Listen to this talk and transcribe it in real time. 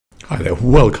Hi there,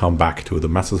 welcome back to the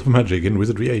Masters of Magic in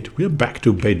Wizardry 8. We're back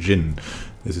to Bayjin.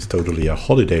 This is totally a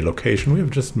holiday location. We have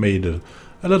just made a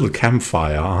little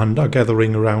campfire and are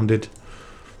gathering around it.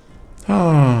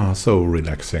 Ah, so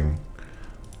relaxing.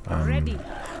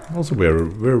 Also,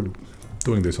 we're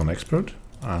doing this on expert,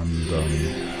 and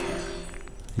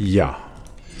yeah,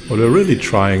 what we're really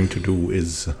trying to do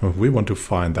is we want to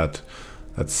find that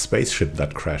spaceship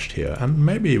that crashed here, and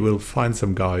maybe we'll find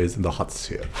some guys in the huts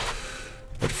here.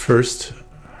 But first,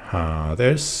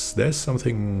 there's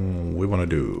something we want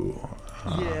to do.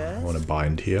 Yes. I want to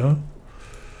bind here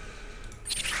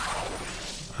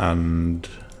and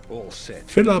All set.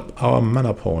 fill up our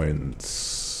mana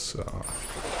points.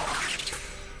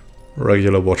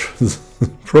 Regular watchers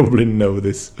probably know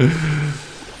this.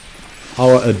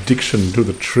 Our addiction to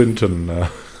the Trinton.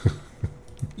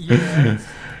 Yes.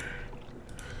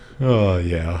 Oh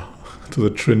yeah, to the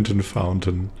Trinton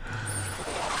fountain.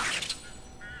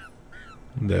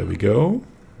 There we go.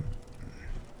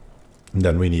 And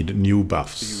then we need new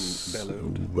buffs. You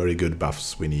bellowed. Very good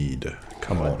buffs we need.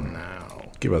 Come on,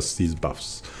 Now. give us these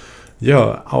buffs.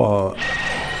 Yeah, our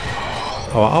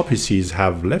RPCs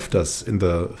have left us in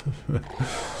the...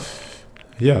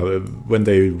 yeah, when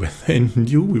they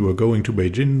knew we were going to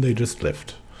Bayjin, they just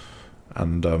left.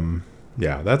 And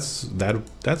yeah, that's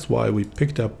why we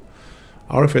picked up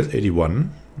RFS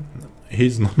 81.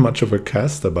 He's not much of a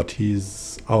caster, but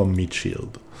he's our meat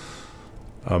shield.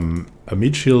 A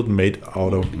meat shield made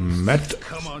out of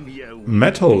Come on, you.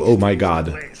 metal. Oh my god!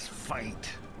 Let's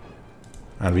fight.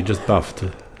 And we just buffed.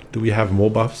 Do we have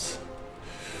more buffs?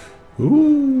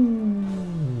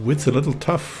 Ooh, it's a little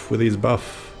tough with these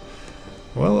buffs.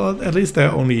 Well, at least they're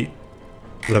only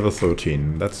level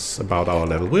 13. That's about our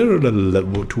level. We're a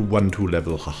level 2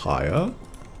 level higher.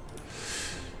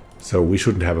 So we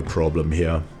shouldn't have a problem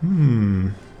here.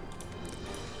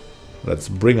 Let's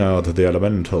bring out the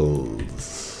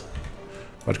elementals.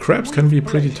 But crabs can be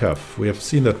pretty tough. We have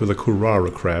seen that with the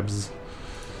Kurara crabs.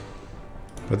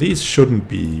 But these shouldn't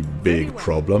be big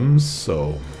problems,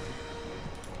 so...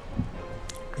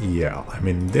 yeah, I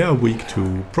mean, they're weak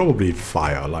to probably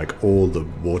fire, like all the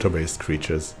water-based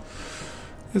creatures.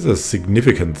 It's a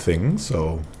significant thing,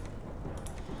 so...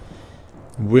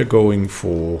 we're going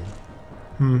for...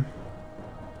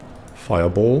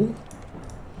 fireball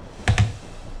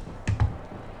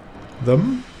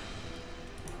them.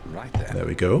 Right there. There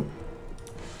we go.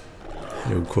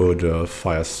 You could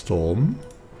firestorm.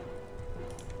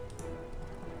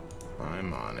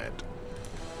 I'm on it.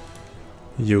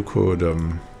 You could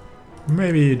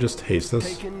maybe just haste us.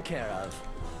 Taken care of.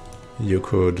 You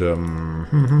could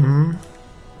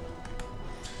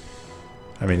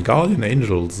I mean, Guardian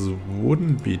Angels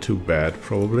wouldn't be too bad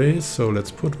probably, so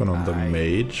let's put one on the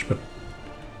mage, but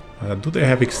do they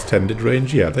have extended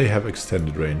range? Yeah, they have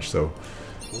extended range, so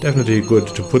definitely good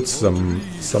to put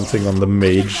something on the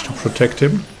mage to protect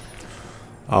him.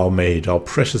 Our mage, our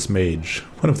precious mage,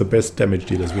 one of the best damage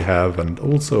dealers we have, and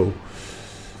also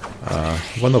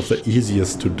one of the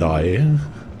easiest to die.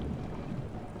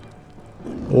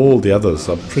 All the others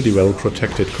are pretty well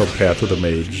protected compared to the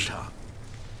mage.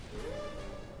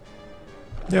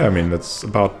 Yeah, I mean, that's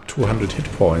about 200 hit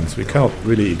points. We cannot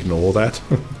really ignore that.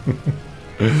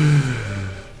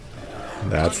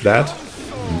 That's that.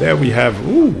 And there we have,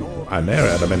 ooh, an air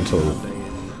elemental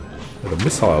with a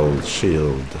missile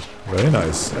shield. Very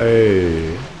nice.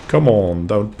 Hey, come on,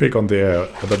 don't pick on the air,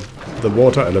 the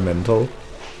water elemental.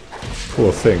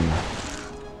 Poor thing.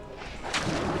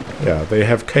 Yeah, they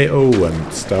have KO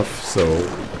and stuff, so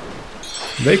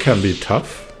they can be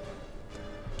tough.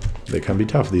 They can be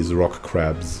tough, these rock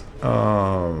crabs.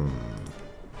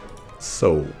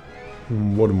 So,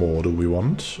 what more do we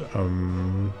want?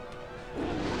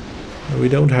 We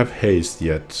don't have haste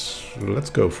yet. Let's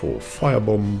go for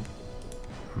firebomb.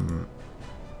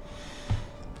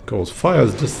 Because fire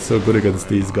is just so good against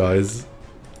these guys.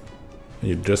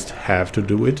 You just have to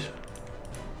do it.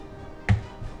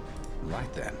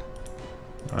 Right then.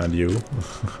 And you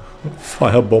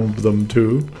firebomb them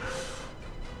too.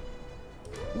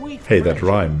 Hey, that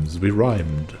rhymes. We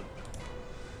rhymed.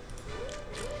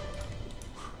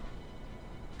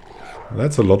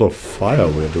 That's a lot of fire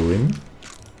we're doing.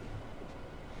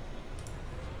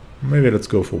 Maybe let's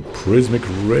go for prismic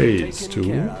rays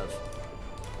too.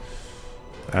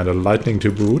 And a lightning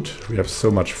to boot. We have so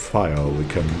much fire, we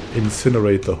can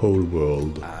incinerate the whole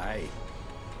world. Aye.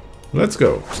 Let's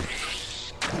go.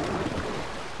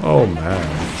 Oh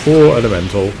man, 4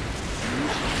 elemental.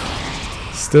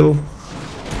 Still,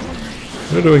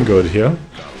 we're doing good here.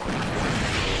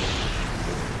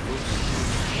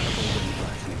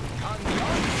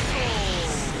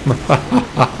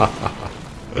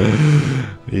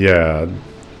 Yeah,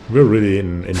 we're really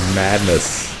in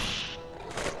madness.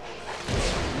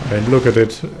 And look at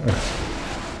it.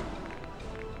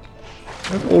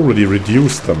 I've already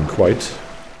reduced them quite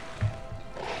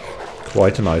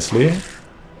nicely.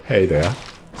 Hey there.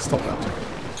 Stop that.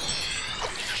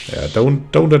 Yeah,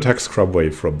 don't attack Scrub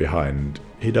Wave from behind.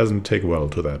 He doesn't take well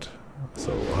to that.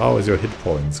 So, how is your hit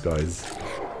points, guys?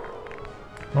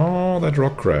 Oh, that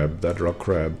rock crab,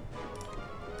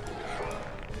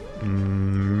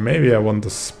 maybe I want the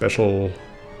special...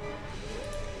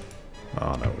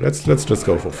 Oh no, let's just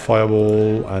go for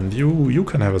Fireball, and you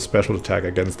can have a special attack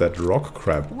against that rock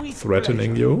crab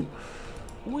threatening you.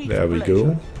 There we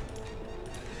go.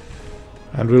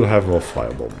 And we'll have more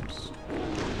Firebombs.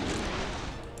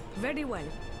 Very well.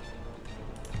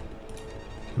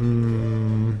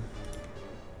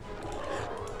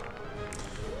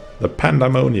 The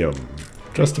Pandemonium,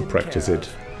 just to practice it.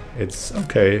 It's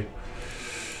okay.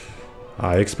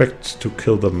 I expect to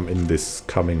kill them in this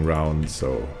coming round,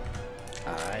 so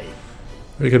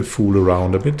we can fool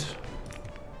around a bit.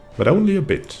 But only a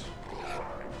bit.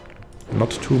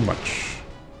 Not too much.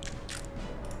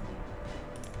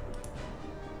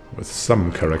 With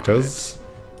some characters.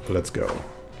 Let's go.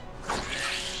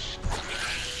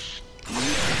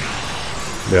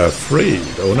 They're afraid,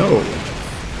 oh no.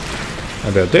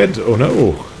 And they're dead, oh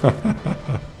no.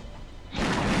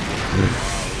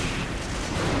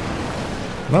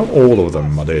 Now all of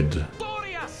them are dead.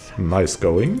 Nice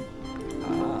going.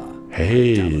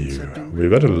 Hey, we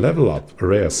got a level up, a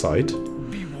rare sight.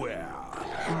 Beware,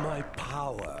 my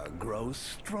power grows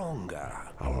stronger.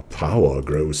 Our power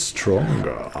grows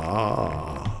stronger.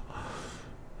 Ah.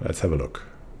 Let's have a look.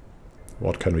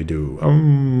 What can we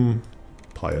do?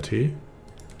 Piety.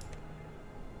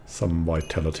 Some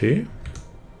vitality.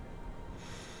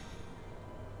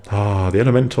 Ah, the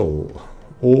elemental.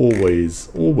 Always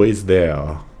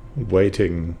there.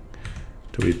 Waiting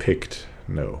to be picked.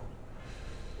 No.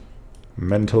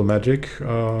 Mental magic.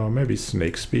 Maybe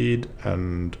snake speed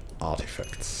and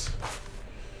artifacts.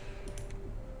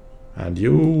 And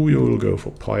you'll go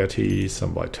for piety,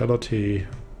 some vitality.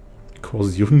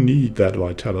 Because you need that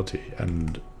vitality.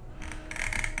 And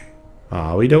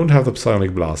we don't have the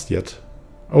psionic blast yet.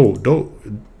 Oh, no,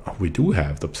 we do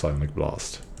have the psionic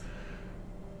blast.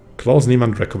 Klaus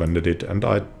Niemand recommended it, and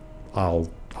I'll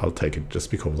take it just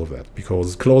because of that.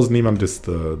 Because Klaus Niemand is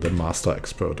the master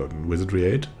expert on Wizardry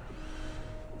 8.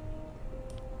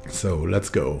 So let's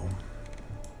go.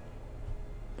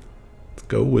 Let's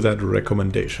go with that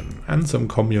recommendation and some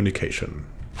communication.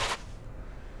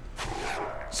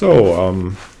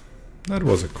 So, that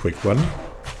was a quick one.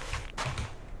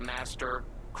 Master,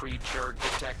 creature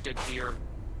detected here.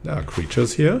 There are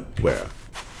creatures here? Where?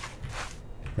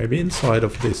 Maybe inside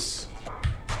of this.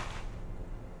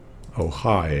 Oh,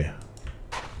 hi.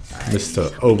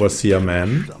 Mr. Overseer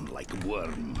Man. Like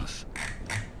worms.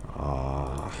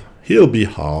 He'll be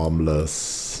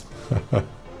harmless.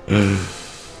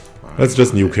 Let's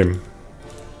just nuke him.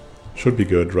 Should be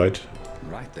good, right?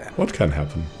 Right then. What can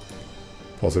happen?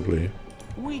 Possibly.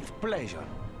 With pleasure.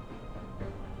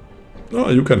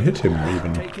 Oh, you can hit him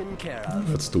even. Taken care of.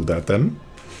 Let's do that then.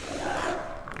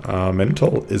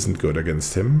 Mental isn't good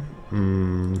against him.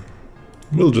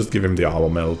 We'll just give him the armor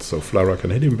melt so Flora can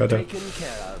hit him better. Taken care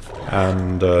of.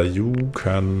 And you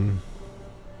can...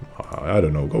 I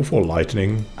don't know, go for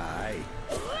lightning.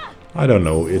 I don't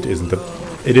know, it isn't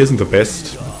the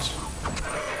best. But...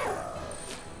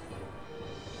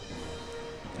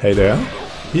 Hey there.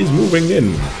 He's moving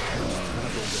in.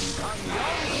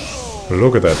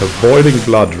 Look at that, the boiling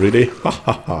blood, really?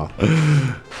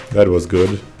 That was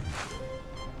good.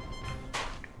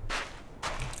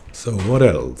 So what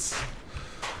else?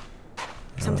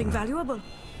 Something valuable.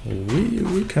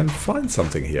 We can find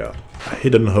something here. A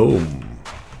hidden home.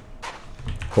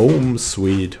 Home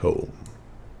sweet home.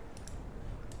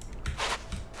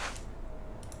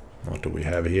 What do we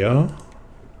have here?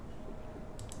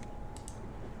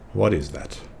 What is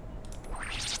that?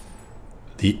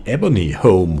 The Ebony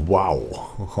Home.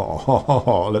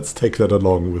 Wow. Let's take that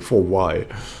along before why.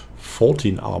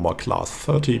 14 armor class,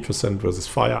 30% versus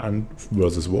fire and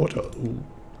versus water. Ooh.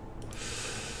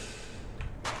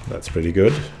 That's pretty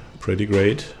good. Pretty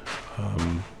great.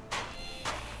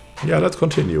 Yeah, let's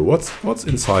continue. What's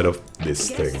inside of this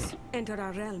thing? Enter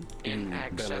our realm.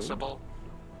 Inaccessible.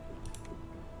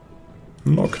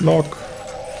 Knock knock.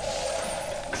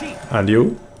 And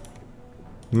you?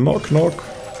 Knock knock.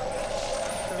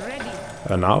 Ready.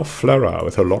 And now Flora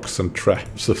with her locks and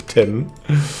traps of 10.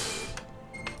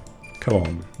 Come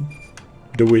on.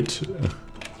 Do it.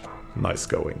 Nice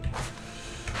going.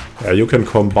 Yeah, you can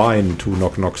combine 2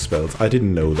 knock-knock spells. I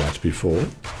didn't know that before.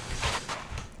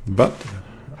 But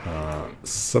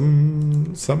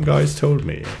some guys told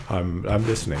me. I'm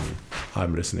listening.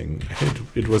 I'm listening.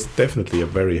 It was definitely a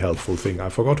very helpful thing. I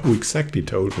forgot who exactly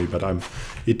told me, but I'm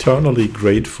eternally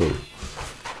grateful.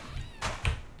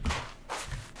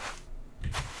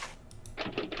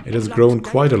 It has grown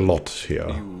quite a lot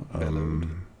here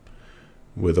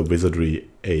with a Wizardry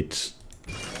 8.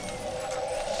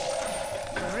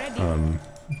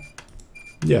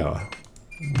 Yeah,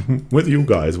 with you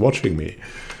guys watching me.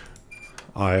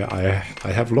 I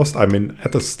have lost. I mean,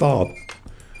 at the start,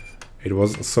 it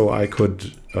was so I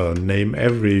could name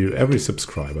every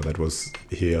subscriber that was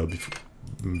here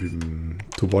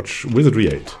to watch Wizardry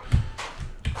 8.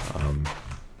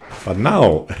 But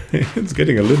now it's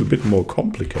getting a little bit more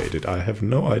complicated. I have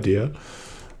no idea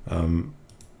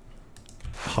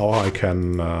how I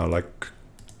can like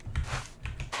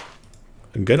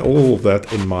get all of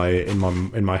that in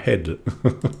my head.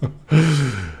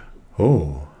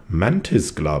 Oh,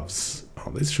 mantis gloves.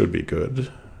 Oh, this should be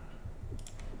good.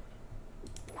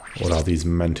 What are these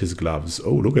mantis gloves?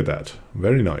 Oh, look at that.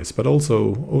 Very nice, but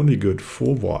also only good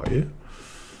for Y.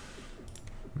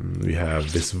 We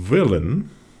have this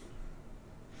villain.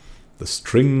 The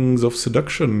strings of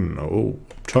seduction. Oh,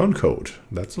 turncoat.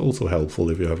 That's also helpful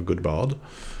if you have a good bard.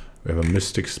 We have a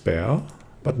mystic spare,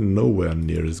 but nowhere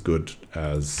near as good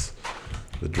as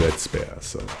the dread spare.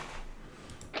 So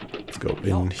let's go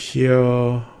in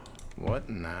here. What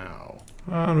now?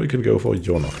 And we can go for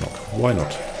your knock knock. Why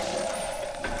not?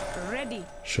 Ready.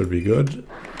 Should be good.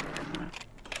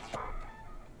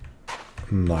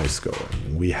 Nice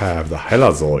going. We have the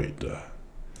Helazoid.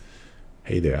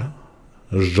 Hey there.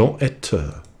 Jeanette.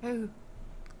 Who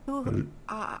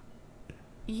are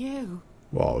you?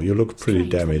 Wow, you look pretty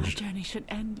Strange that my damaged. journey should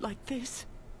end like this,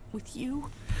 with you,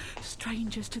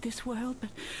 strangers to this world,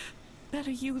 but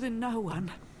better you than no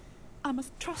one. I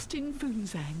must trust in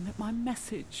Funzang that my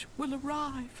message will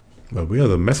arrive. Well, we are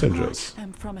the messengers. I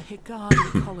am from a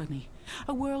Higari colony,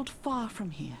 a world far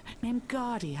from here, named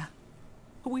Guardia.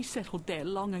 We settled there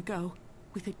long ago,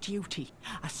 with a duty,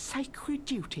 a sacred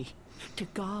duty, to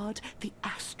guard the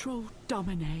astral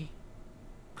domine.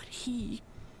 But he,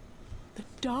 the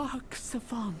dark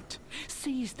savant,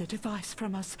 seized the device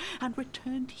from us and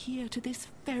returned here to this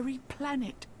very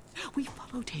planet. We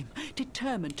followed him,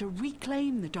 determined to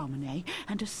reclaim the domine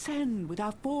and ascend with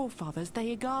our forefathers,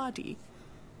 the Igadi.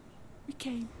 We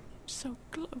came so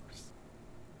close,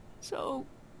 so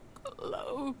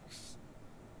close.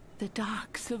 The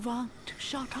dark savant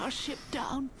shot our ship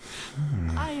down.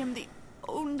 I am the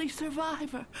only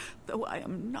survivor, though I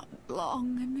am not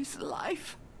long in this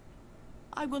life.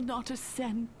 I will not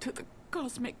ascend to the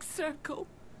cosmic circle,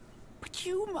 but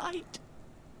you might,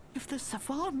 if the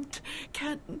savant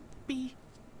can't be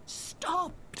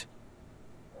stopped.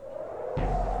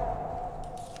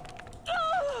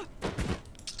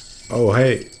 Oh,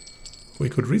 hey. We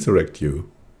could resurrect you.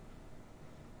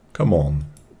 Come on.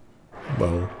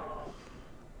 Well,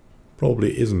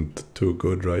 probably isn't too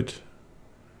good, right?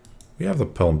 We have the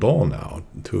pendant now,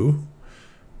 too.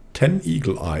 10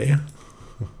 Eagle Eye.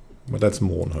 But let's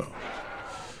mourn her.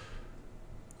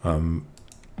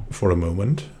 For a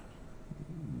moment.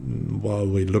 While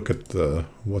we look at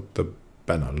what the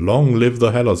banner. Long live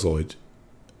the Helazoid.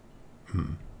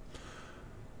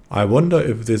 I wonder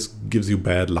if this gives you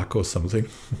bad luck or something.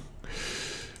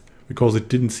 Because it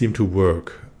didn't seem to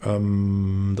work.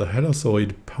 The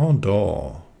Helazoid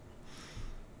pendant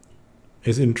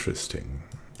is interesting.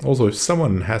 Also, if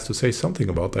someone has to say something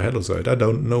about the Helazoid, I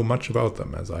don't know much about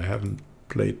them, as I haven't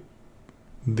played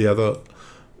the other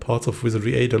parts of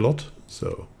Wizardry 8 a lot.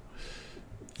 So,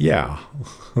 yeah,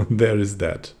 there is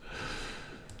that.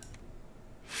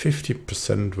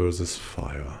 50% versus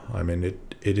fire. I mean,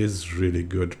 it is really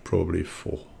good, probably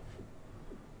for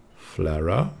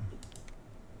Flara.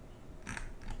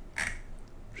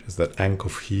 She has that Ankh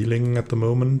of Healing at the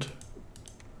moment.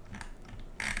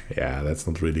 Yeah, that's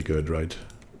not really good, right?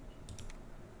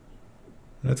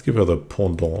 Let's give her the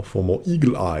pendant for more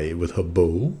Eagle Eye with her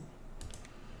bow.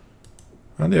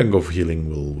 And the Ankh of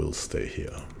Healing will stay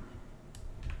here.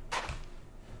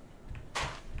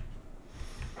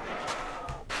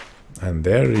 And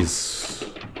there is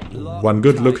one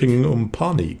good-looking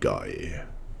Umpani guy.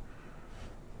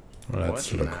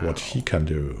 Let's look what he can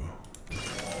do.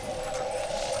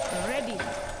 Ready.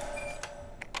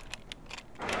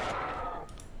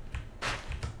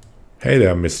 Hey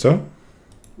there, mister.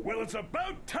 Well, it's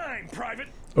about time, Private.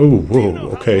 Oh, Do you know whoa,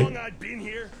 how okay. long I've been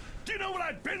here? Do you know what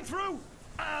I've been through?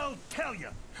 I'll tell you.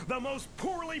 The most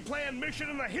poorly planned mission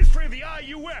in the history of the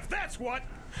IUF, that's what!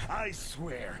 I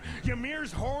swear,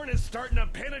 Ymir's horn is starting to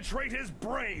penetrate his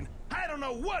brain. I don't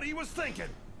know what he was thinking.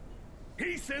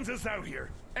 He sends us out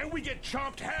here, and we get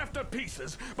chomped half to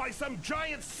pieces by some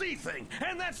giant sea thing,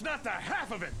 and that's not the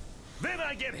half of it. Then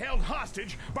I get held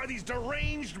hostage by these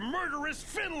deranged, murderous,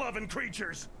 fin-loving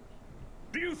creatures.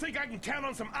 Do you think I can count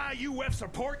on some IUF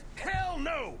support? Hell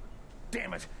no!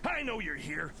 Damn it, I know you're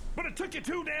here, but it took you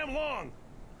too damn long.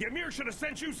 Ymir should have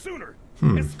sent you sooner.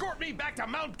 Escort me back to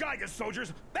Mount Gygas,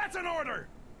 soldiers. That's an order!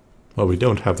 Well, we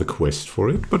don't have the quest for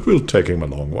it, but we'll take him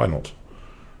along. Why not?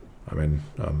 I mean,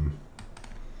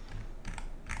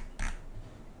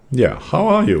 yeah, how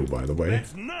are you, by the way?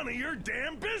 That's none of your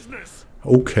damn business!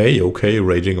 Okay,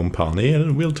 Raging Umpani,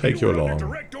 and we'll take you You have along.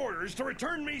 direct orders to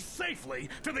return me safely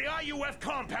to the IUF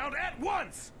compound at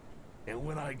once! And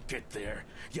when I get there,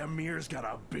 Ymir's got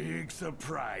a big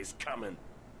surprise coming.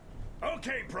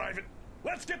 Okay, Private,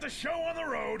 let's get the show on the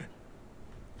road.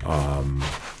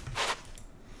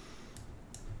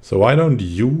 So I don't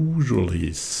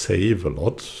usually save a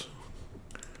lot.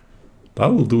 I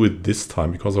will do it this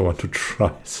time because I want to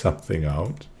try something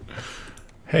out.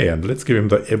 Hey, and let's give him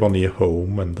the ebony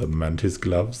home and the mantis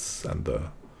gloves and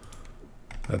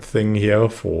that thing here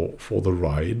for the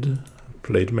ride.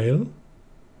 Plate mail.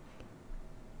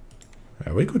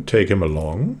 Yeah, we could take him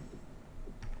along.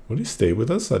 Will he stay with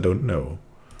us? I don't know.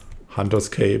 Hunter's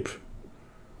cape.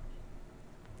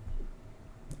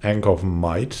 Ank of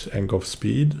might, ank of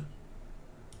speed.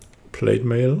 Plate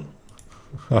mail.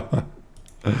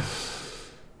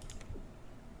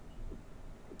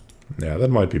 Yeah, that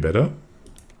might be better.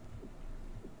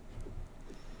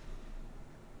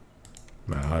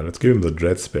 Let's give him the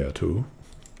dread spare too.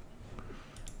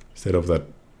 Instead of that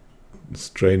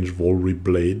strange Wolverine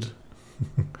blade.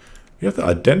 You have the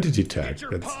identity tag.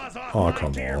 That's, oh,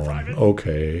 come on.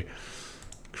 Okay.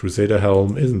 Crusader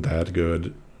helm isn't that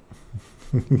good.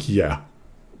 Yeah.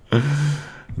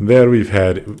 There we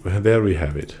have it. There we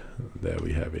have it.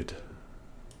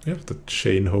 We have the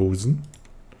chain hosen.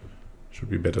 Should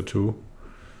be better too.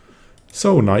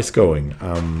 So nice going.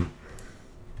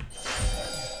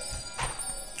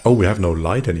 Oh, we have no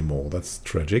light anymore. That's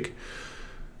tragic.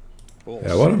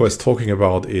 Yeah, what I was talking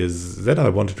about is that I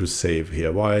wanted to save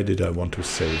here. Why did I want to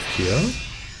save here?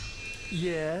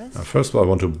 Yes. First of all, I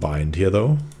want to bind here,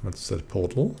 though. That's that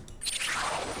portal.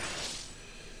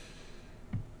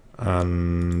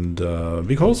 And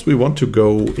because we want to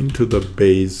go into the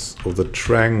base of the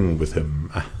Trang with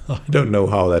him. I don't know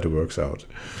how that works out.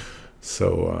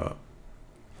 So,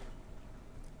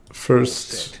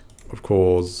 first, of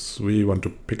course, we want to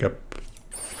pick up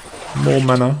more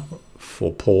mana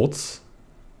for ports.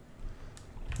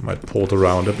 Might port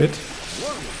around a bit.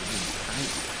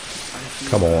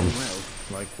 Come on. Well,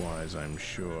 likewise, I'm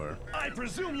sure. I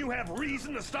presume you have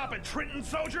reason to stop at Trenton,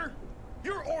 soldier?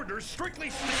 Your orders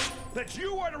strictly state that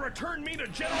you are to return me to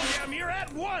General Ymir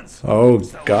at once! Oh,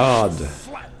 So God.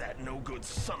 Slap that no-good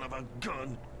son of a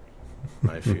gun!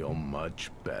 I feel much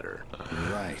better.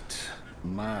 Right.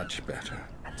 Much better.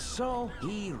 And so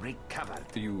he recovered.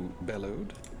 You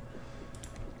bellowed?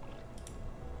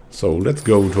 So let's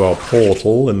go to our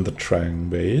portal in the Trang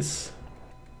base.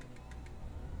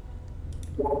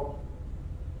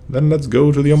 Then let's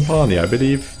go to the Umpani. I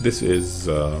believe this is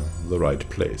the right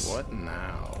place. What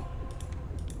now?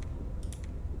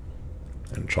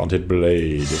 Enchanted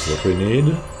Blade is what we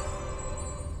need.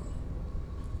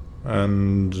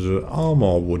 And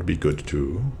armor would be good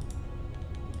too.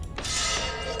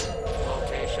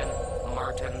 Location,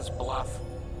 Martin's Bluff.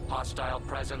 Hostile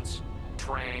presence,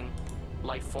 Trang.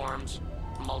 Life forms,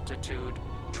 multitude,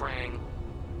 Trang.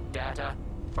 Data,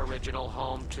 original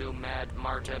home to Mad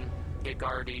Martin,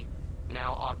 Gigardi,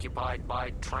 now occupied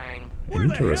by Trang. Where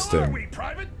the hell Interesting. are we,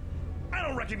 Private? I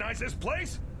don't recognize this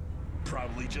place.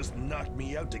 Probably just knocked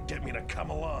me out to get me to come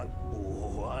along.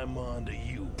 Oh, I'm on to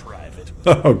you, Private.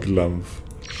 Oh, Glumph.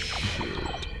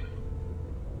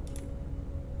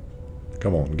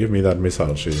 Come on, give me that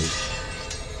missile shield.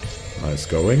 Nice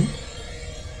going.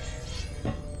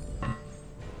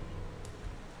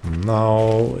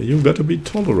 Now, you got to be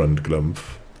tolerant,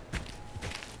 Glumph.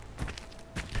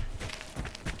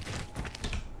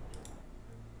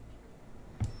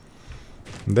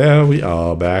 There we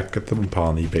are, back at the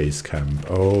Umpani base camp.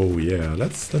 Oh yeah,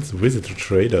 let's visit the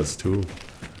traders too.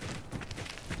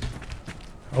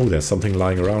 Oh, there's something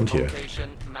lying around here.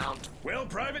 Location, Mount. Well,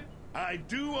 Private, I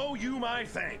do owe you my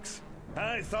thanks.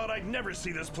 I thought I'd never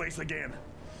see this place again.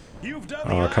 You've done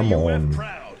the come IUF on.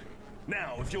 proud.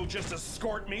 Now, if you'll just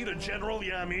escort me to General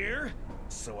Ymir,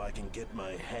 so I can get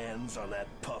my hands on that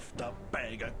puffed up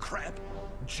bag of crap,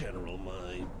 General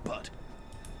my butt.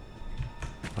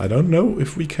 I don't know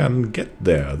if we can get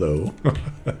there, though.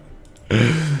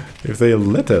 If they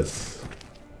let us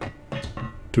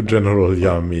to General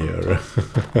Ymir.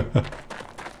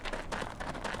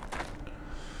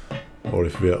 Or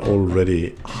if we're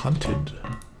already hunted.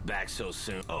 Back so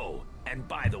soon. Oh, and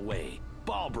by the way,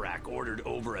 Balbrack ordered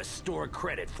over a store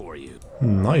credit for you.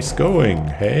 Nice going.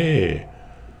 Hey.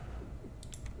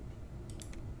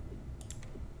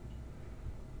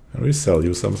 Can we sell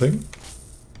you something?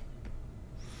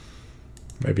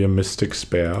 Maybe a mystic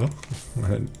spare.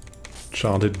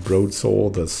 Enchanted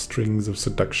broadsword, the strings of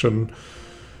seduction.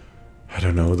 I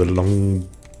don't know, the long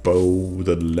bow,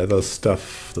 the leather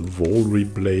stuff, the Wizardry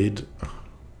blade,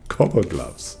 copper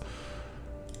gloves.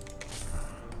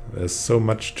 There's so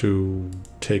much to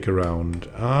take around.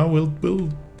 We'll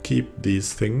keep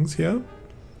these things here.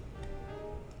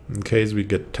 In case we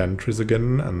get Tantris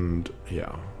again, and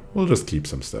yeah, we'll just keep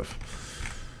some stuff.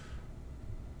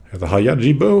 The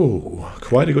Hayaji bow,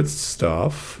 quite a good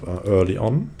stuff early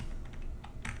on.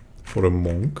 For a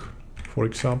monk, for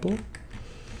example.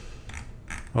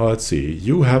 Oh, let's see.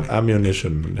 You have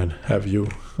ammunition, and have you?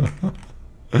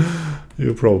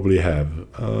 You probably have.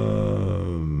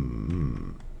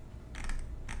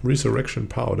 Resurrection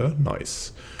powder,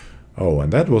 nice. Oh,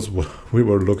 and that was what we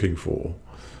were looking for.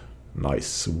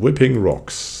 Nice, whipping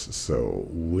rocks. So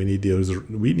we need those.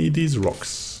 We need these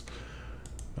rocks.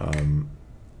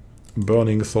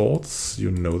 Burning thoughts.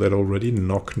 You know that already.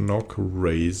 Knock knock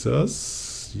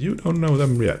razors. You don't know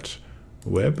them yet.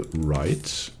 Web,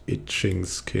 right. Itching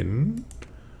skin.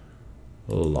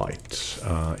 Light.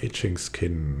 Itching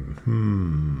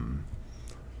skin.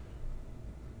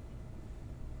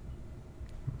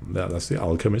 Does the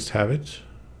alchemist have it?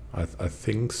 I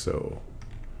think so.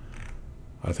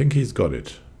 I think he's got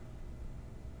it.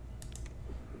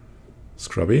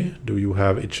 Scrubby, do you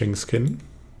have itching skin?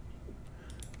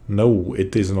 No,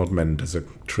 it is not meant as a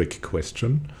trick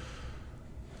question.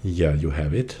 Yeah, you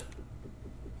have it.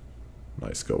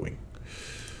 Nice going.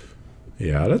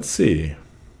 Yeah, let's see.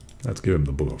 Let's give him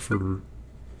the Book of...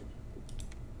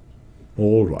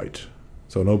 Alright.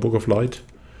 So no Book of Light?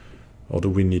 Or do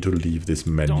we need to leave this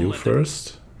menu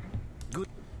first?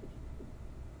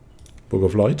 Book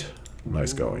of Light?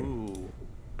 Nice going.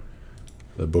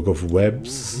 The Book of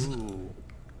Webs.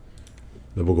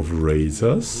 The Book of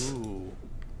Razors.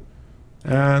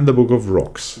 And the Book of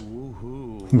Rocks.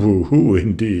 Woohoo,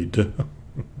 indeed.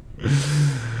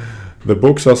 The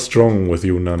books are strong with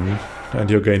you, Nun, and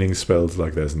you're gaining spells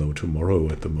like there's no tomorrow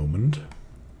at the moment.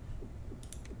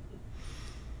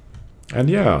 And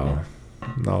yeah,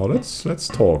 now let's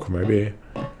talk. Maybe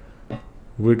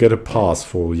we'll get a pass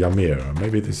for Ymir.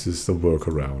 Maybe this is the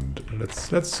workaround.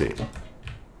 Let's see.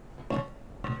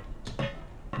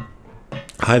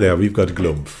 Hi there, we've got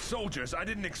Glumph. Soldiers, I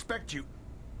didn't expect you.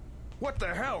 What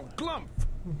the hell, Glumph?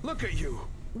 Look at you.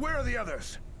 Where are the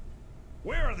others?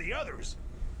 Where are the others?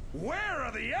 Where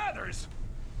are the others?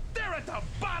 They're at the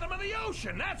bottom of the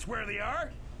ocean. That's where they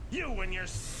are. You and your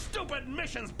stupid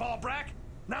missions, Balbrack.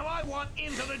 Now I want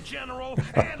into the general,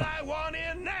 and I want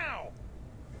in now.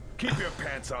 Keep your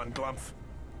pants on, Glumph.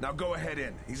 Now go ahead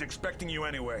in. He's expecting you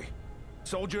anyway.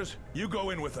 Soldiers, you go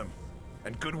in with him.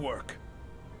 And good work.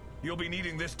 You'll be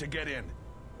needing this to get in.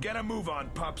 Get a move on,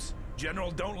 pups.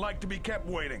 General don't like to be kept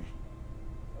waiting.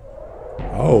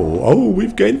 Oh,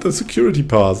 we've gained the security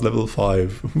pass, level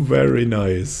 5. Very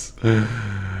nice.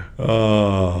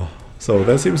 So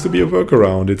there seems to be a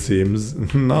workaround, it seems.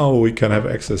 Now we can have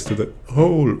access to the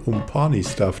whole Umpani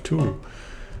stuff too.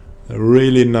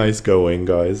 Really nice going,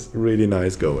 guys. Really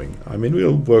nice going. I mean,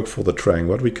 we'll work for the Trang,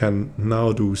 but we can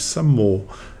now do some more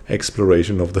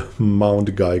exploration of the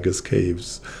Mount Geiger's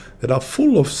caves that are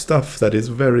full of stuff that is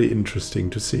very interesting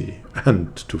to see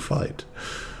and to fight.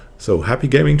 So happy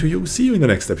gaming to you. See you in the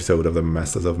next episode of the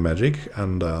Masters of Magic.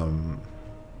 And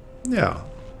yeah.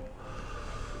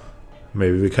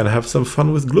 Maybe we can have some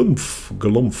fun with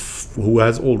Glumph, who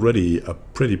has already a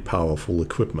pretty powerful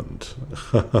equipment.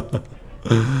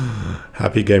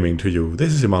 Happy gaming to you.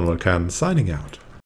 This is Immanuel signing out.